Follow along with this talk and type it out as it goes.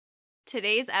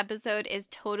Today's episode is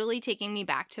totally taking me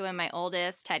back to when my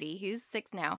oldest, Teddy, he's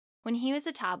 6 now, when he was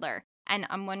a toddler. And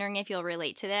I'm wondering if you'll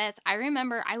relate to this. I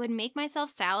remember I would make myself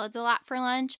salads a lot for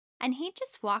lunch, and he'd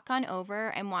just walk on over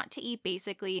and want to eat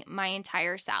basically my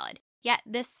entire salad. Yet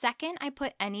the second I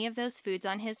put any of those foods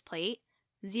on his plate,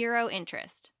 zero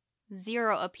interest,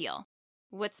 zero appeal.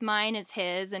 What's mine is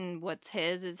his, and what's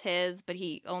his is his, but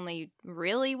he only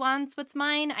really wants what's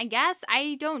mine, I guess?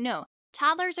 I don't know.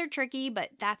 Toddlers are tricky, but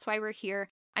that's why we're here.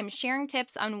 I'm sharing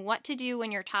tips on what to do when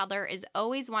your toddler is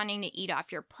always wanting to eat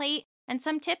off your plate, and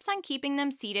some tips on keeping them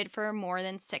seated for more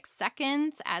than 6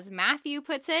 seconds, as Matthew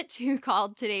puts it, who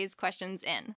called today's questions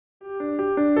in.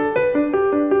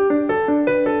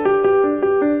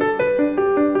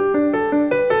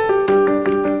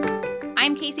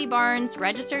 I'm Casey Barnes,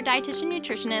 registered dietitian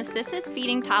nutritionist. This is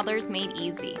Feeding Toddlers Made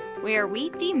Easy, where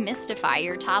we demystify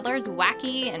your toddler's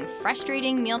wacky and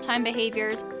frustrating mealtime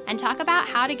behaviors and talk about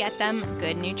how to get them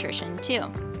good nutrition too.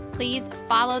 Please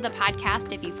follow the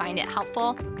podcast if you find it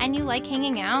helpful and you like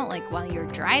hanging out, like while you're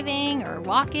driving or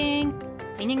walking,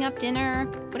 cleaning up dinner,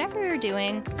 whatever you're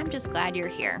doing. I'm just glad you're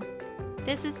here.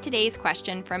 This is today's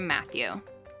question from Matthew.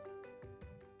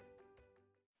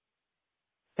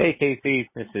 Hey, Casey,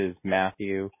 this is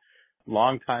Matthew,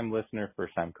 longtime listener,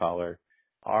 first-time caller.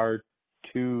 Our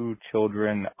 2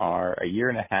 children are 1.5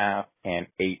 years and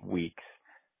 8 weeks,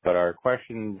 but our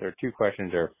 2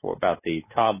 questions are about the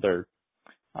toddler.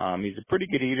 He's a pretty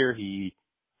good eater. He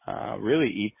really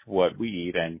eats what we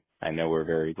eat, and I know we're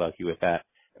very lucky with that,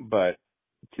 but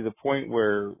to the point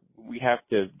where we have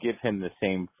to give him the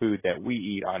same food that we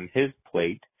eat on his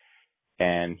plate,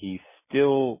 and he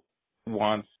still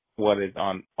wants what is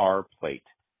on our plate,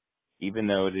 even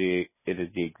though it is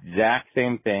the exact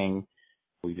same thing.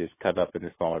 We just cut up into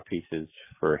smaller pieces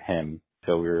for him.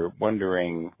 So we're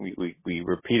wondering, we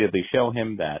repeatedly show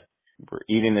him that we're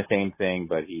eating the same thing,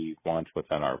 but he wants what's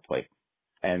on our plate.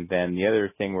 And then the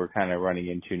other thing we're kind of running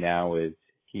into now is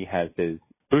he has his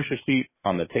booster seat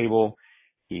on the table.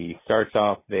 He starts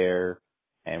off there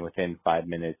and within 5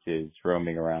 minutes is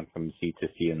roaming around from seat to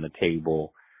seat on the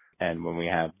table. And when we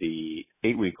have the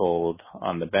 8-week-old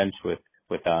on the bench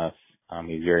with us,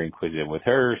 he's very inquisitive with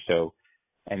her. So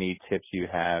any tips you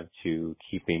have to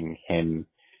keeping him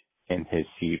in his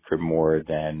seat for more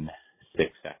than 6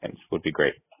 seconds would be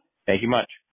great. Thank you much.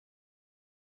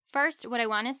 First, what I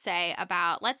want to say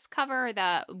about, let's cover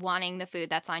the wanting the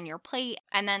food that's on your plate.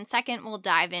 And then second, we'll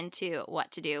dive into what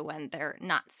to do when they're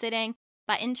not sitting.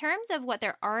 But in terms of what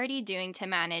they're already doing to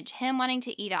manage him wanting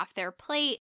to eat off their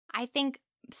plate, I think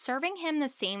serving him the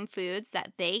same foods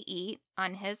that they eat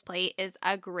on his plate is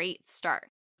a great start.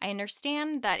 I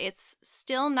understand that it's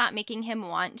still not making him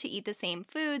want to eat the same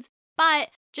foods, but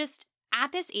just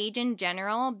at this age in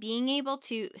general, being able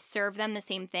to serve them the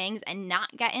same things and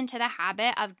not get into the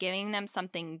habit of giving them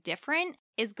something different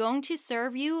is going to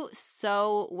serve you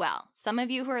so well. Some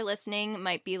of you who are listening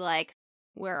might be like,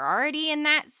 we're already in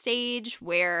that stage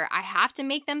where I have to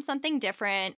make them something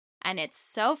different. And it's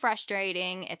so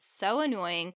frustrating. It's so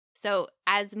annoying. So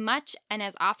as much and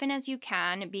as often as you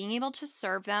can, being able to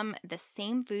serve them the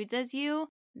same foods as you,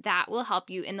 that will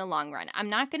help you in the long run. I'm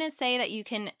not going to say that you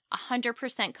can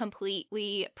 100%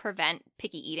 completely prevent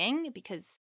picky eating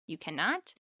because you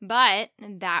cannot, but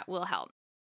that will help.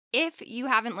 If you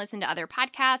haven't listened to other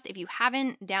podcasts, if you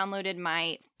haven't downloaded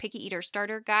my Picky Eater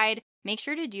Starter Guide, make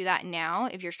sure to do that now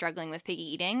if you're struggling with picky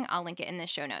eating. I'll link it in the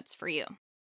show notes for you.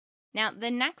 Now,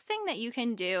 the next thing that you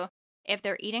can do if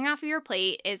they're eating off of your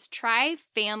plate is try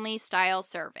family-style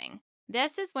serving.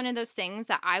 This is one of those things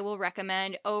that I will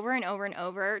recommend over and over and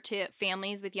over to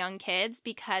families with young kids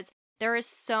because there is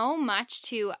so much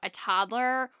to a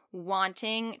toddler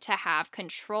wanting to have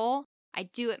control. I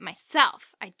do it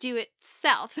myself. I do it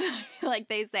self, like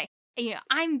they say.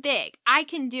 I'm big. I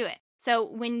can do it. So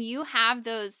when you have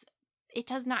those, it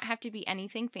does not have to be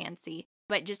anything fancy.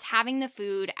 But just having the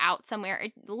food out somewhere,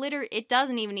 it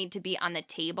doesn't even need to be on the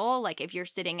table. Like if you're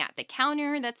sitting at the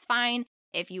counter, that's fine.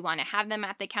 If you want to have them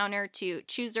at the counter to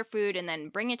choose their food and then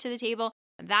bring it to the table,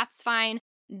 that's fine.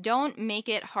 Don't make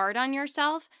it hard on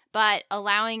yourself, but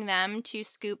allowing them to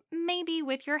scoop, maybe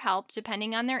with your help,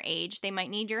 depending on their age. They might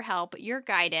need your help, your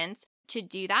guidance to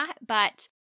do that. But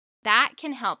that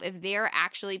can help if they're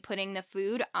actually putting the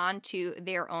food onto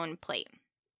their own plate.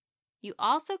 You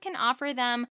also can offer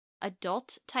them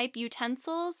adult type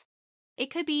utensils. It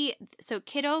could be, so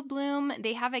Kiddo Bloom,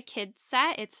 they have a kid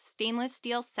set. It's a stainless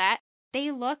steel set.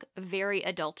 They look very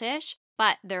adultish,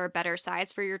 but they're a better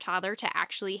size for your toddler to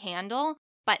actually handle.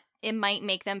 But it might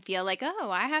make them feel like, oh,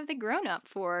 I have the grown-up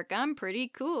fork. I'm pretty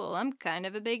cool. I'm kind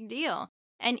of a big deal.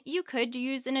 And you could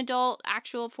use an adult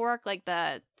actual fork, like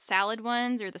the salad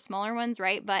ones or the smaller ones,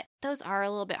 right? But those are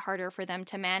a little bit harder for them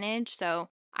to manage. So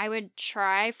I would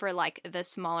try for like the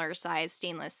smaller size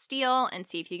stainless steel and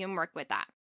see if you can work with that.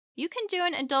 You can do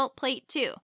an adult plate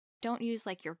too. Don't use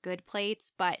like your good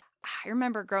plates, but I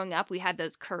remember growing up, we had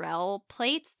those Corelle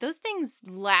plates. Those things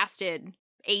lasted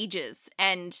ages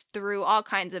and through all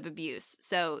kinds of abuse.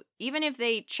 So even if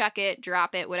they chuck it,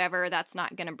 drop it, whatever, that's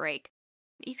not going to break.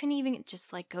 You can even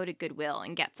just like go to Goodwill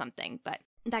and get something, but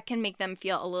that can make them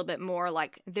feel a little bit more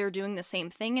like they're doing the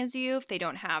same thing as you if they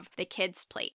don't have the kids'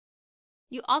 plate.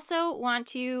 You also want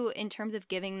to, in terms of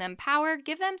giving them power,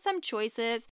 give them some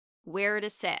choices where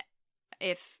to sit.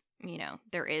 If,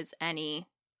 there is any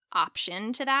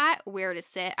option to that, where to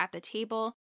sit at the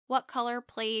table, what color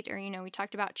plate, or, we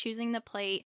talked about choosing the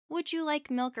plate. Would you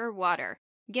like milk or water?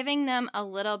 Giving them a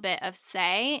little bit of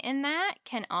say in that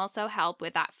can also help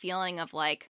with that feeling of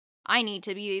like, I need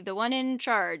to be the one in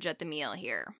charge at the meal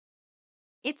here.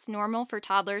 It's normal for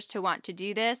toddlers to want to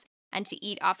do this and to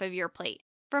eat off of your plate.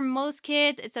 For most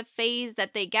kids, it's a phase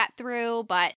that they get through,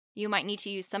 but you might need to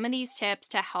use some of these tips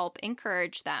to help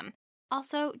encourage them.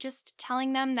 Also, just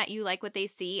telling them that you like what they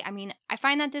see. I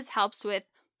find that this helps with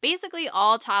basically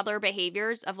all toddler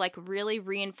behaviors of like really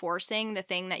reinforcing the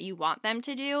thing that you want them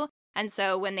to do. And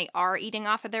so when they are eating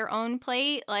off of their own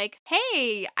plate, like,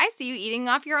 hey, I see you eating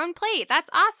off your own plate. That's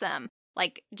awesome.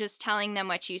 Like just telling them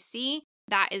what you see,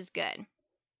 that is good.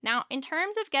 Now, in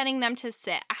terms of getting them to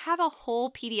sit, I have a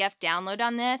whole PDF download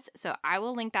on this. So I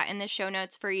will link that in the show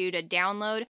notes for you to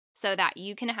download so that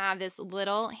you can have this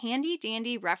little handy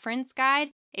dandy reference guide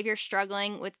if you're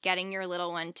struggling with getting your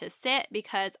little one to sit,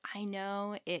 because I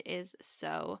know it is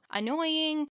so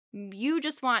annoying. You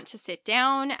just want to sit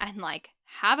down and like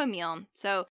have a meal.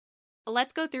 So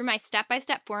let's go through my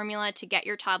step-by-step formula to get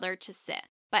your toddler to sit.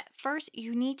 But first,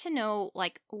 you need to know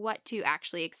like what to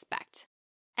actually expect.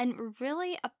 And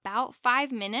really about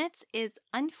 5 minutes is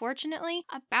unfortunately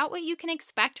about what you can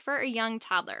expect for a young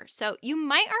toddler. So you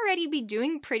might already be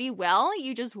doing pretty well.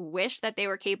 You just wish that they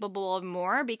were capable of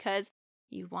more because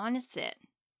you want to sit.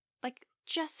 Like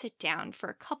just sit down for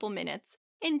a couple minutes.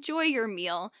 Enjoy your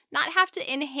meal, not have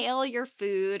to inhale your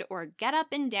food or get up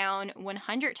and down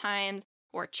 100 times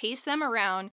or chase them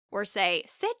around or say,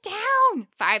 sit down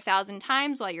 5,000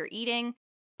 times while you're eating.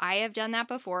 I have done that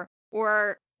before.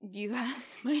 Or you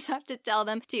might have to tell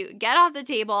them to get off the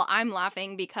table. I'm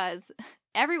laughing because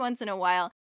every once in a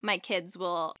while, my kids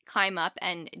will climb up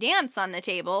and dance on the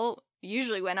table.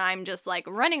 Usually when I'm just like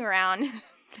running around,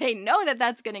 they know that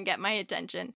that's going to get my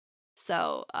attention.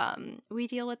 So we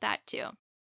deal with that too.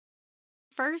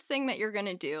 First thing that you're going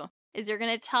to do is you're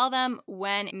going to tell them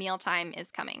when mealtime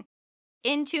is coming.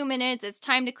 In 2 minutes, it's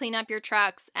time to clean up your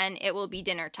trucks and it will be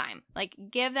dinner time. Like,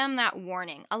 give them that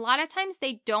warning. A lot of times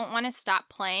they don't want to stop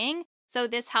playing. So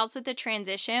this helps with the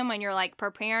transition when you're like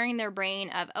preparing their brain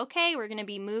of, okay, we're going to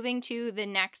be moving to the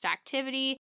next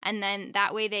activity. And then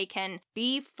that way they can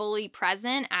be fully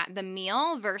present at the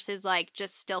meal versus like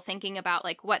just still thinking about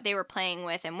like what they were playing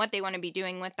with and what they want to be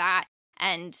doing with that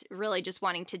and really just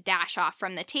wanting to dash off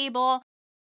from the table.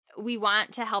 We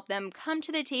want to help them come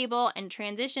to the table and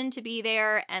transition to be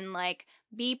there and like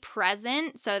be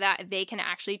present so that they can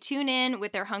actually tune in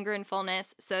with their hunger and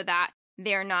fullness so that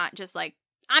they're not just like,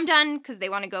 I'm done because they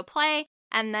want to go play.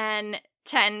 And then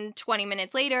 10, 20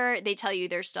 minutes later, they tell you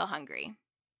they're still hungry.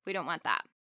 We don't want that.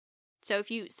 So if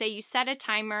you say you set a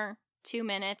timer, 2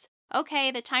 minutes,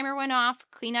 okay, the timer went off,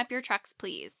 clean up your trucks,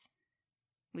 please.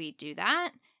 We do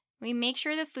that. We make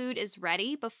sure the food is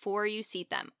ready before you seat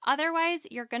them. Otherwise,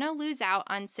 you're going to lose out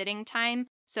on sitting time.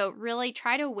 So really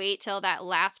try to wait till that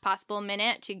last possible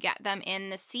minute to get them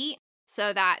in the seat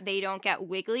so that they don't get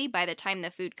wiggly by the time the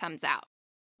food comes out.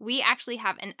 We actually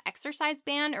have an exercise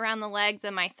band around the legs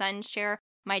of my son's chair.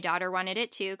 My daughter wanted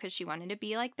it too because she wanted to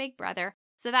be like Big Brother.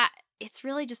 So that it's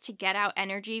really just to get out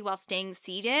energy while staying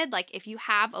seated. Like if you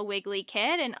have a wiggly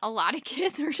kid, and a lot of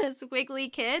kids are just wiggly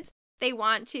kids, they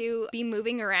want to be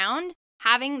moving around,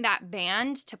 having that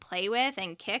band to play with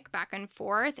and kick back and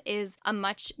forth is a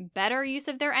much better use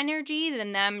of their energy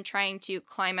than them trying to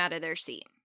climb out of their seat.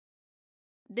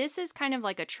 This is kind of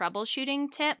like a troubleshooting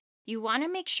tip. You want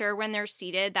to make sure when they're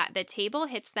seated that the table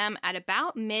hits them at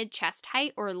about mid-chest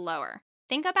height or lower.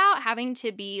 Think about having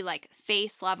to be like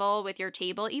face level with your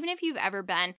table, even if you've ever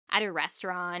been at a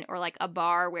restaurant or like a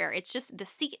bar where it's just the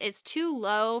seat is too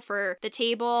low for the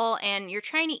table and you're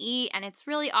trying to eat and it's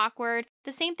really awkward.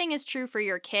 The same thing is true for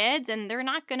your kids, and they're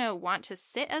not going to want to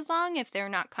sit as long if they're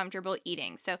not comfortable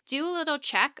eating. So do a little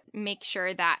check, make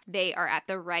sure that they are at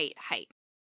the right height.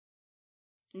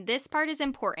 This part is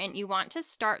important. You want to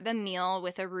start the meal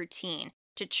with a routine.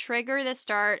 to trigger the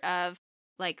start of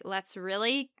like, let's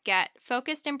really get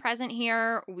focused and present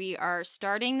here. We are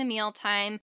starting the meal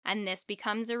time, and this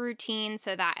becomes a routine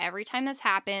so that every time this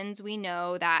happens, we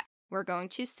know that we're going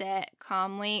to sit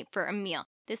calmly for a meal.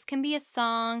 This can be a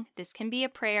song, this can be a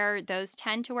prayer. Those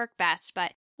tend to work best,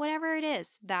 but whatever it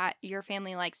is that your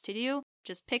family likes to do,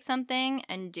 just pick something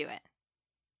and do it.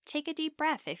 Take a deep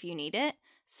breath if you need it.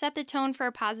 Set the tone for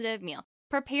a positive meal.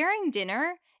 Preparing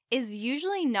dinner is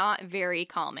usually not very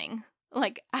calming.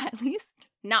 Like, at least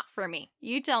not for me.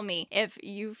 You tell me if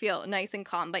you feel nice and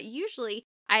calm, but usually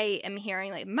I am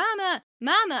hearing like, mama,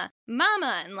 mama,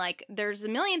 mama, and like there's a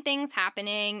million things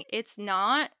happening. It's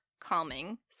not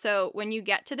calming. So when you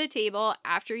get to the table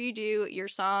after you do your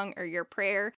song or your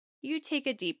prayer, you take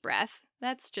a deep breath.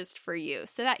 That's just for you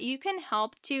so that you can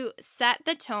help to set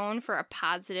the tone for a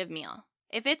positive meal.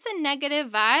 If it's a negative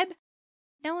vibe,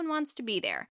 no one wants to be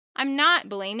there. I'm not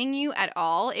blaming you at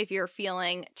all if you're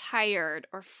feeling tired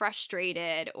or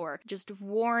frustrated or just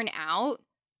worn out.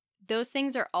 Those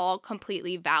things are all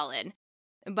completely valid.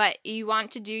 But you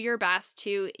want to do your best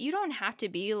to, you don't have to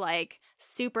be like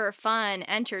super fun,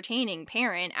 entertaining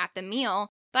parent at the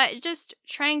meal, but just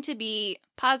trying to be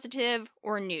positive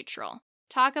or neutral.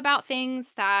 Talk about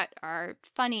things that are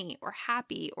funny or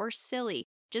happy or silly.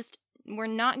 Just, we're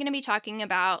not going to be talking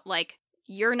about like,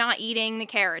 you're not eating the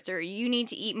carrots or you need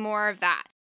to eat more of that.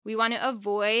 We want to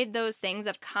avoid those things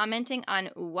of commenting on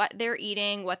what they're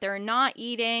eating, what they're not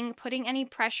eating, putting any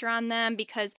pressure on them,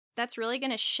 because that's really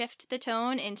going to shift the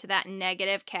tone into that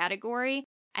negative category.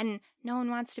 And no one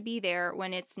wants to be there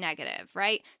when it's negative,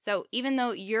 right? So even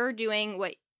though you're doing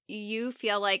what you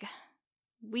feel like,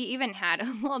 we even had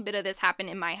a little bit of this happen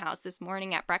in my house this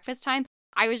morning at breakfast time.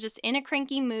 I was just in a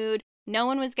cranky mood. No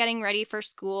one was getting ready for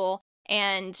school.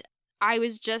 And I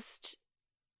was just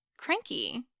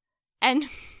cranky. And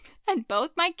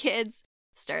both my kids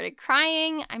started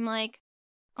crying. I'm like,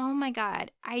 oh my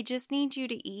God, I just need you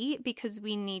to eat because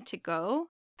we need to go.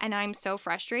 And I'm so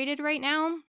frustrated right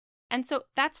now. And so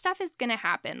that stuff is going to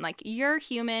happen. Like, you're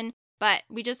human, but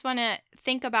we just want to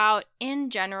think about in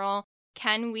general,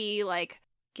 can we like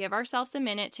give ourselves a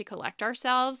minute to collect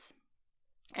ourselves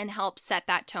and help set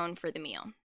that tone for the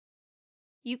meal?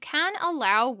 You can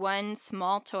allow one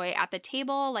small toy at the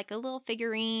table, like a little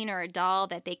figurine or a doll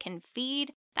that they can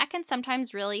feed. That can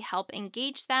sometimes really help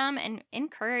engage them and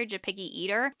encourage a picky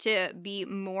eater to be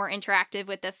more interactive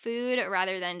with the food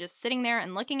rather than just sitting there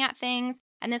and looking at things.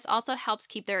 And this also helps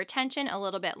keep their attention a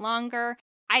little bit longer.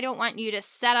 I don't want you to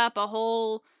set up a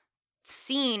whole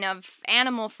scene of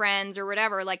animal friends or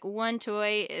whatever. Like, one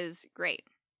toy is great.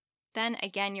 Then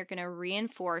again, you're going to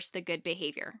reinforce the good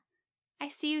behavior. I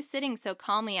see you sitting so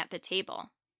calmly at the table.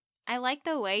 I like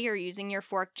the way you're using your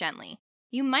fork gently.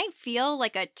 You might feel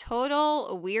like a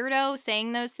total weirdo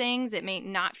saying those things. It may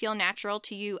not feel natural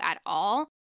to you at all,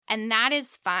 and that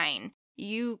is fine.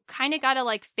 You kind of got to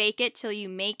like fake it till you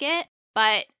make it,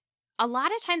 but a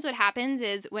lot of times what happens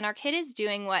is when our kid is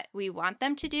doing what we want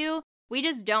them to do, we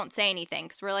just don't say anything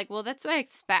because we're like, well, that's what I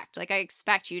expect. Like, I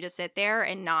expect you to sit there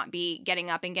and not be getting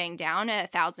up and getting down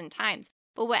 1,000 times.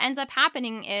 But what ends up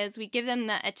happening is we give them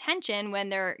the attention when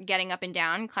they're getting up and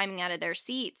down, climbing out of their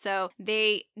seat. So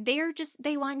they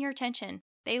want your attention.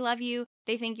 They love you.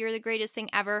 They think you're the greatest thing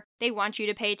ever. They want you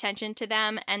to pay attention to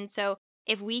them. And so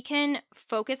if we can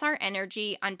focus our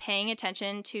energy on paying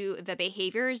attention to the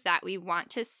behaviors that we want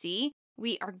to see,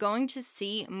 we are going to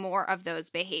see more of those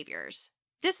behaviors.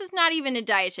 This is not even a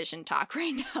dietitian talk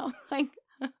right now. Like,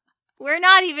 we're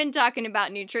not even talking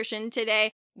about nutrition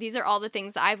today. These are all the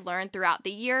things that I've learned throughout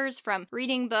the years from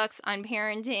reading books on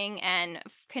parenting and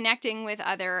connecting with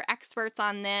other experts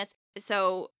on this.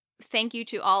 So thank you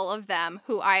to all of them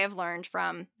who I have learned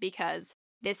from, because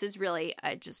this is really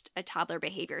just a toddler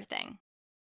behavior thing.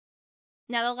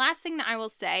 Now, the last thing that I will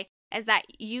say is that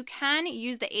you can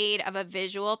use the aid of a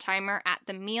visual timer at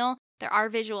the meal. There are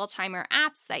visual timer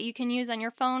apps that you can use on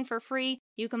your phone for free.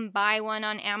 You can buy one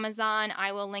on Amazon.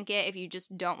 I will link it if you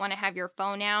just don't want to have your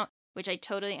phone out, which I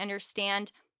totally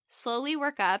understand. Slowly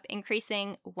work up,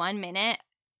 increasing 1 minute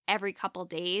every couple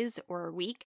days or a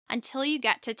week until you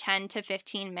get to 10 to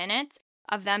 15 minutes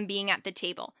of them being at the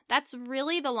table. That's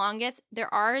really the longest.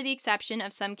 There are the exception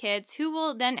of some kids who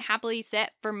will then happily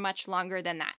sit for much longer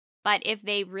than that. But if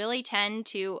they really tend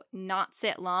to not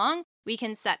sit long, we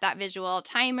can set that visual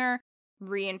timer,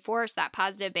 reinforce that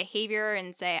positive behavior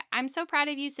and say, I'm so proud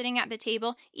of you sitting at the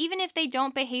table. Even if they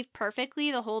don't behave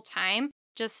perfectly the whole time,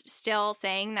 just still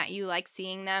saying that you like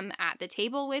seeing them at the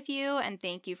table with you and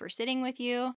thank you for sitting with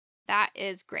you. That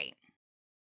is great.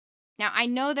 Now, I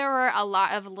know there were a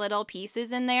lot of little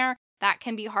pieces in there, that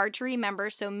can be hard to remember.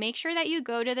 So make sure that you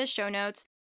go to the show notes,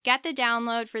 get the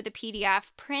download for the PDF,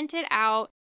 print it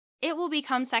out. It will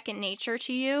become second nature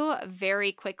to you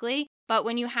very quickly. But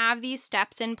when you have these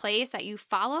steps in place that you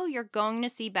follow, you're going to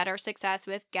see better success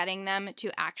with getting them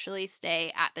to actually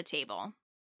stay at the table.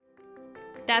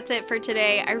 That's it for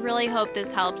today. I really hope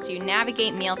this helps you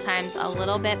navigate mealtimes a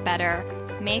little bit better.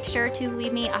 Make sure to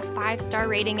leave me a 5-star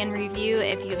rating and review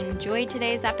if you enjoyed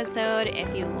today's episode,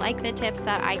 if you like the tips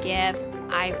that I give.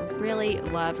 I really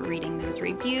love reading those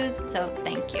reviews, so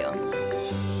thank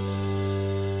you.